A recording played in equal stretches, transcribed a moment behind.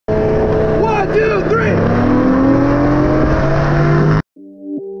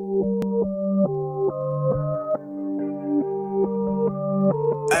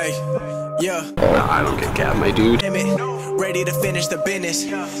Scat, my dude. Ready to finish the business.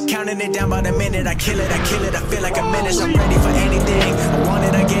 Counting it down by the minute. I kill it, I feel like a menace. I'm ready for anything. I want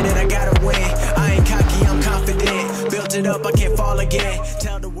it, I get it, I gotta win. I ain't cocky, I'm confident. Built it up, I can't fall again.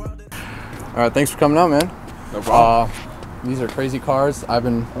 Tell the world. Alright, thanks for coming out, man. No problem. These are crazy cars. I've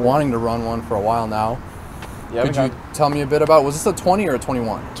been wanting to run one for a while now. Yeah, Could you tell me a bit about, was this a 20 or a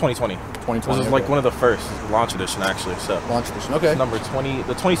 21? 2020. 2020. This is like one of the first launch edition, actually. So launch edition, okay. Number 20,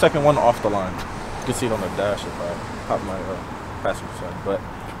 the 22nd one off the line. You can see it on the dash if I pop my passenger side. But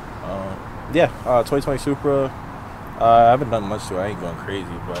yeah, 2020 Supra. I haven't done much to it. I ain't going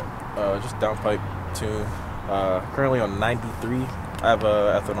crazy, but just downpipe tune. Currently on 93. I have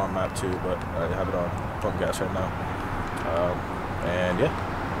ethanol map too, but I have it on pump gas right now. And yeah.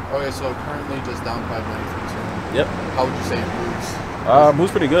 Okay, so currently just downpipe 93. Yep. How would you say it moves?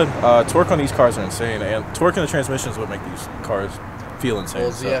 Moves pretty good. Torque on these cars are insane, and torque in the transmissions would make these cars feel insane.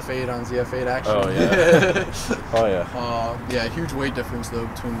 Well, ZF8 on ZF8 action. Oh yeah. Oh yeah. Yeah, huge weight difference though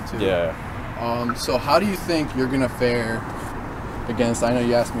between the two. Yeah. So how do you think you're gonna fare against? I know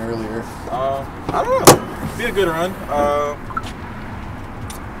you asked me earlier. I don't know. Be a good run. I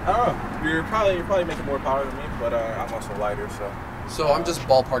don't know. You're probably making more power than me, but I'm also lighter, so. So I'm just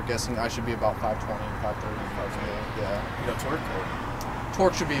ballpark guessing. I should be about 520, 530, 520. Yeah. You know, torque.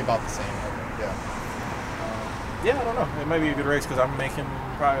 Torque should be about the same. I think. Yeah. Yeah, I don't know. It might be a good race because I'm making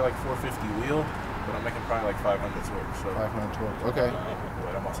probably like 450 wheel, but I'm making probably like 500 torque. So 500 torque. Okay.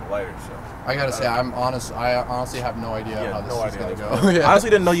 But I'm also lighter, so. I gotta say, I honestly have no idea how this is gonna go. Yeah. I honestly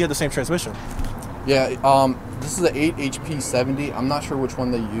didn't know you had the same transmission. Yeah. This is an 8 HP 70. I'm not sure which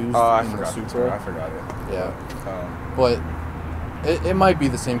one they used in the Supra. I forgot it. Yeah. But it might be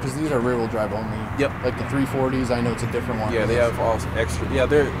the same because these are rear-wheel drive only. Yep. Like the 340s, I know it's a different one. Yeah, they have all extra. Yeah,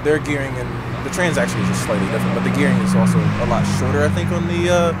 their gearing and the trans actually is just slightly different, but the gearing is also a lot shorter, I think, on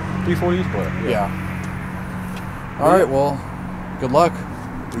the 340s. But yeah. All right. Well, good luck.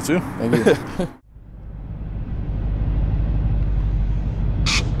 You too. Thank you.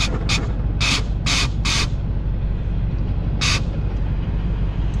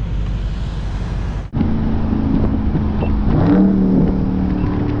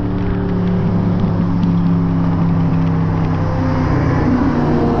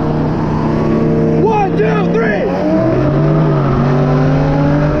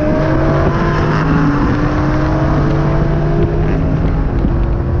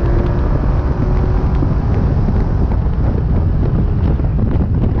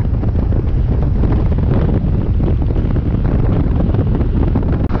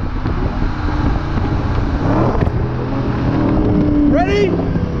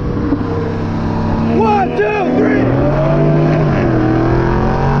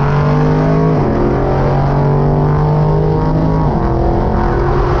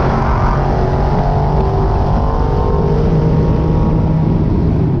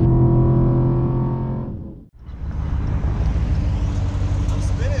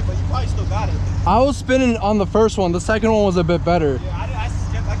 I was spinning on the first one. The second one was a bit better. Yeah,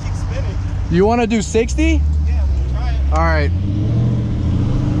 I keep spinning. You want to do 60? Yeah, we'll try it. All right.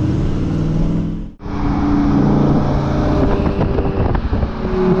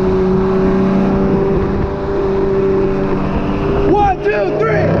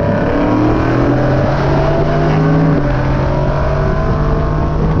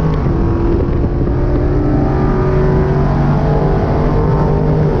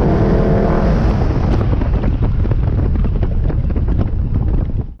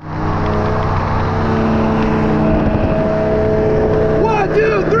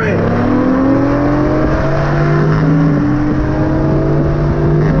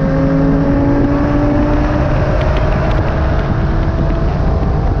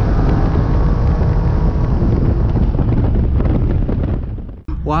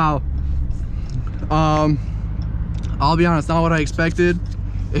 Wow. I'll be honest, not what I expected.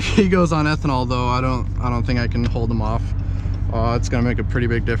 If he goes on ethanol though, I don't think I can hold him off. It's gonna make a pretty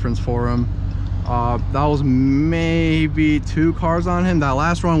big difference for him. That was maybe 2 cars on him. That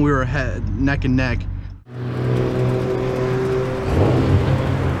last run we were neck and neck.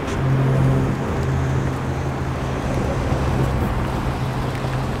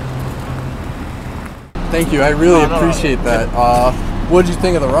 Thank you, I really appreciate that. What did you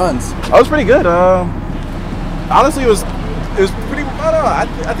think of the runs? That was pretty good. Honestly, it was pretty. I don't know.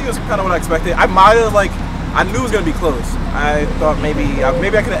 I think it was kind of what I expected. I might have I knew it was gonna be close. I thought maybe I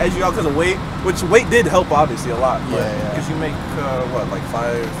could have edged you out because of weight, which weight did help obviously a lot. Yeah. Because you make what, like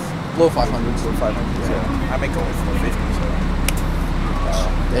low 500s. Low 500s. Yeah. I make only 450. So.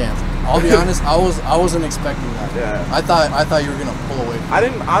 Damn. I'll be honest, I wasn't expecting that. Yeah. I thought you were gonna pull away. I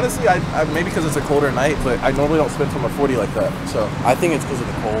didn't honestly. I maybe because it's a colder night, but I normally don't spin from a 40 like that. So I think it's because of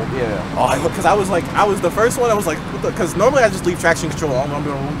the cold. yeah. Because I was the first one. I was like, because normally I just leave traction control on when I'm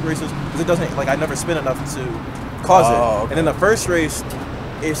doing races because it doesn't I never spin enough to cause it. Okay. And in the first race,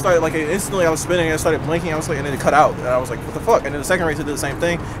 it started instantly. I was spinning and it started blinking. I was like, and then it cut out, and I was like, what the fuck? And then the second race it did the same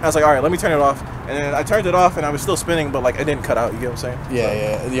thing. And I was like, all right, let me turn it off. And then I turned it off, and I was still spinning, but it didn't cut out. You get what I'm saying?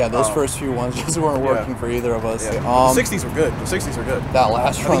 Yeah. Those first few ones just weren't working for either of us. Yeah. The 60s were good. The 60s were good. That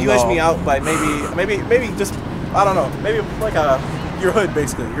last run, you edged me out by maybe just I don't know, maybe your hood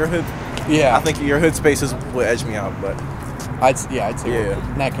basically. Your hood. Yeah. I think your hood spaces would edge me out, but I'd say we're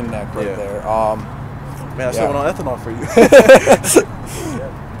neck and neck right there. Man, I still went on ethanol for you.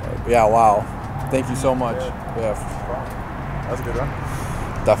 Yeah, wow. Thank you so much. Yeah. That was a good run.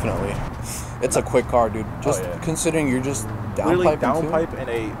 Definitely. It's a quick car, dude. Just considering you're just literally downpipe in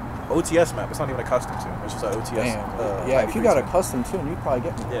a OTS map. It's not even a custom tune. It's just an OTS. Damn. Yeah, if you got a custom tune, you'd probably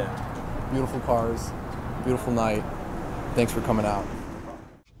get me. Yeah. Beautiful cars. Beautiful night. Thanks for coming out.